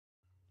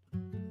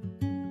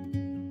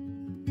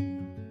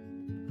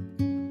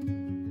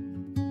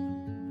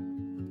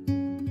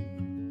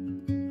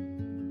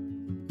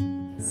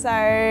So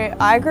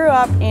I grew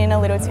up in a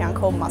little town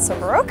called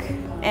Muswellbrook,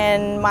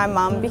 and my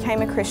mum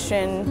became a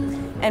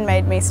Christian and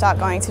made me start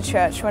going to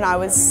church when I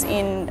was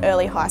in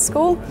early high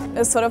school. It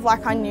was sort of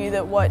like I knew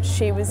that what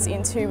she was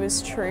into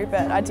was true,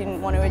 but I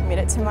didn't want to admit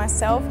it to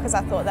myself because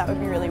I thought that would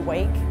be really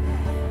weak.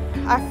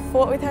 I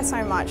fought with her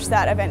so much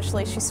that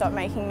eventually she stopped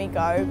making me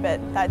go, but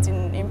that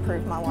didn't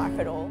improve my life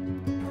at all.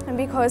 And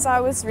because I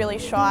was really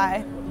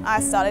shy, I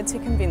started to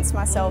convince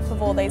myself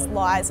of all these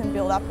lies and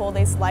build up all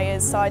these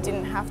layers so I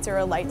didn't have to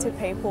relate to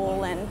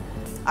people, and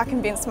I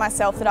convinced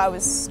myself that I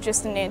was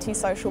just an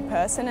antisocial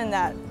person and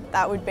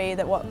that would be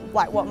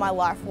what my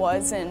life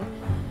was, and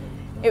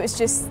it was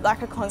just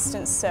like a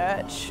constant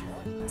search.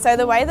 So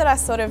the way that I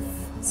sort of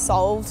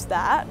solved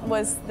that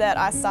was that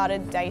I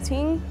started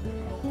dating,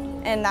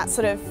 and that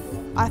sort of,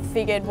 I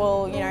figured,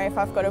 well, you know, if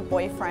I've got a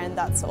boyfriend,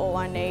 that's all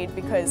I need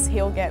because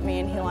he'll get me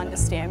and he'll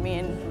understand me,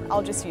 and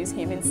I'll just use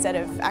him instead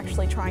of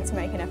actually trying to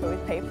make an effort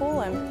with people.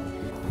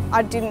 And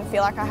I didn't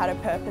feel like I had a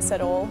purpose at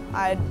all.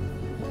 I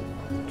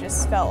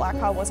just felt like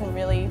I wasn't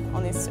really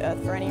on this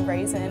earth for any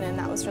reason, and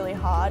that was really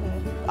hard.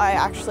 And I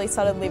actually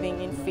started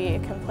living in fear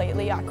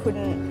completely. I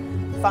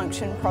couldn't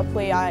function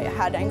properly. I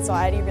had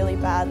anxiety really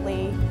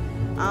badly.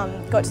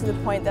 Got to the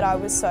point that I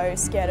was so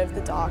scared of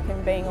the dark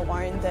and being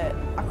alone that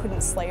I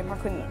couldn't sleep, I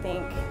couldn't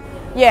think.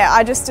 Yeah,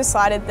 I just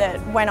decided that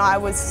when I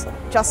was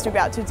just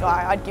about to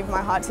die, I'd give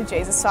my heart to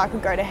Jesus so I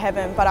could go to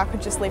heaven, but I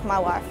could just live my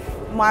life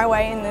my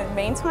way in the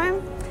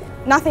meantime.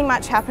 Nothing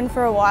much happened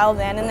for a while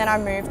then, and then I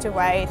moved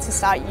away to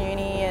start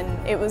uni,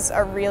 and it was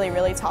a really,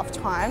 really tough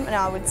time, and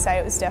I would say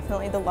it was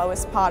definitely the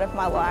lowest part of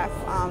my life.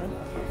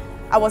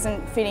 I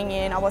wasn't fitting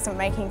in, I wasn't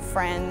making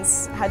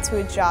friends, had to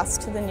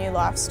adjust to the new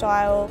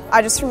lifestyle.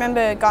 I just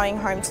remember going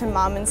home to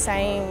Mum and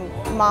saying,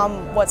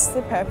 "Mum, what's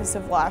the purpose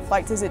of life?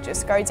 Like, does it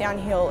just go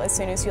downhill as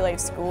soon as you leave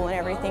school and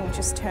everything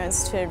just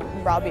turns to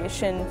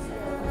rubbish, and,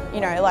 you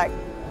know, like,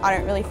 I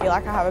don't really feel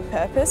like I have a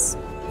purpose?"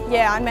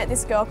 Yeah, I met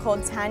this girl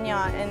called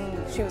Tanya,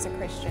 and she was a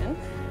Christian.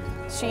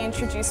 She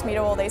introduced me to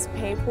all these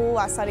people.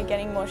 I started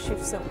getting more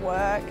shifts at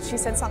work. She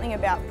said something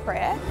about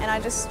prayer, and I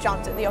just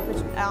jumped at the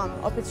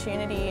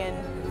opportunity and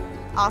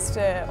asked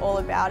her all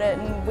about it,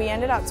 and we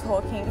ended up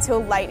talking until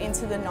late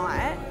into the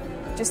night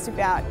just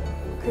about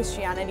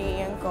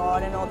Christianity and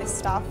God and all this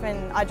stuff,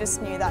 and I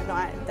just knew that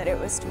night that it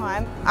was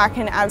time. I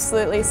can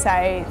absolutely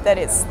say that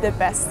it's the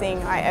best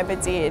thing I ever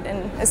did,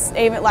 and it's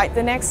even like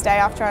the next day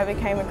after I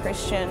became a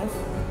Christian,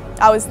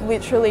 I was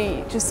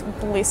literally just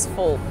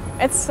blissful.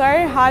 It's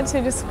so hard to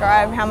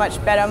describe how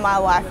much better my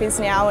life is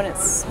now, and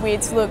it's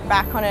weird to look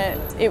back on it.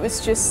 It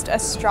was just a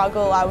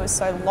struggle. I was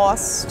so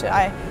lost.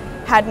 I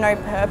had no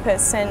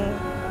purpose, and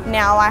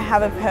now I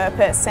have a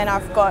purpose and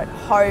I've got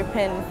hope,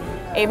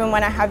 and even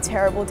when I have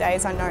terrible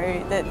days I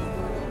know that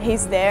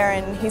He's there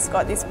and He's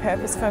got this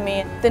purpose for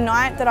me. The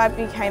night that I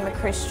became a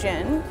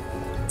Christian,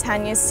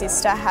 Tanya's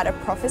sister had a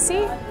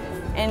prophecy,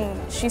 and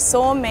she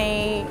saw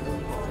me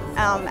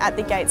at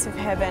the gates of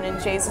heaven,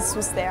 and Jesus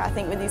was there, I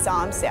think, with His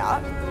arms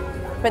out,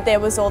 but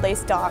there was all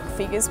these dark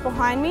figures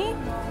behind me,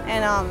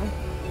 and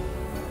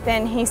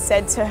then He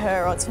said to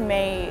her, or to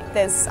me,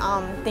 there's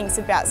things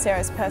about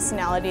Sarah's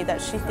personality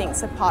that she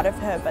thinks are part of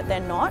her, but they're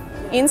not.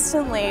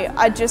 Instantly,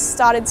 I just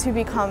started to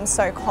become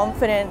so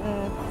confident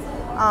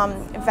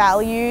and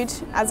valued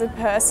as a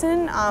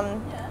person.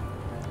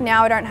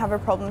 Now I don't have a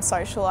problem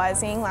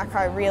socialising. Like,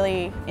 I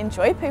really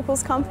enjoy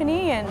people's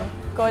company, and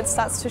God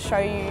starts to show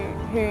you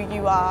who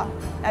you are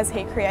as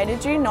He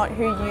created you, not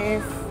who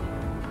you've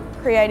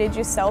created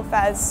yourself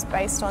as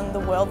based on the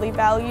worldly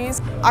values.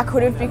 I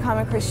could have become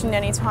a Christian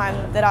any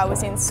time that I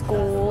was in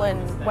school and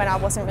when I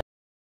wasn't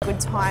really having a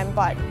good time,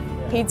 but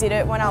He did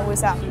it when I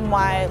was at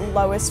my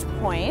lowest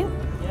point.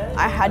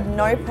 I had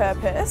no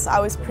purpose. I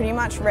was pretty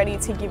much ready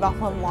to give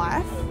up on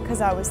life because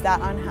I was that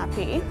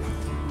unhappy.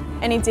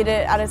 And He did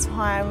it at a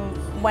time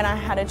when I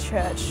had a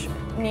church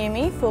near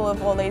me full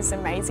of all these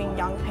amazing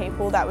young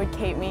people that would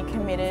keep me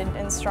committed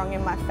and strong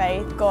in my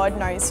faith. God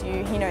knows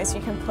you, He knows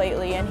you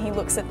completely, and He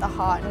looks at the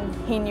heart,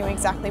 and He knew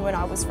exactly when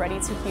I was ready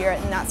to hear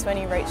it, and that's when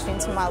He reached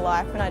into my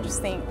life, and I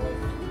just think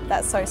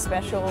that's so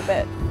special.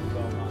 But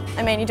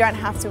I mean, you don't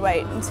have to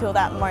wait until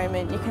that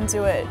moment, you can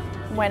do it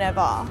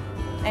whenever,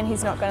 and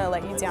He's not going to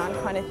let you down,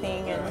 kind of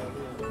thing, and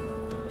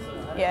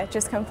yeah, it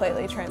just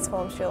completely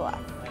transforms your life.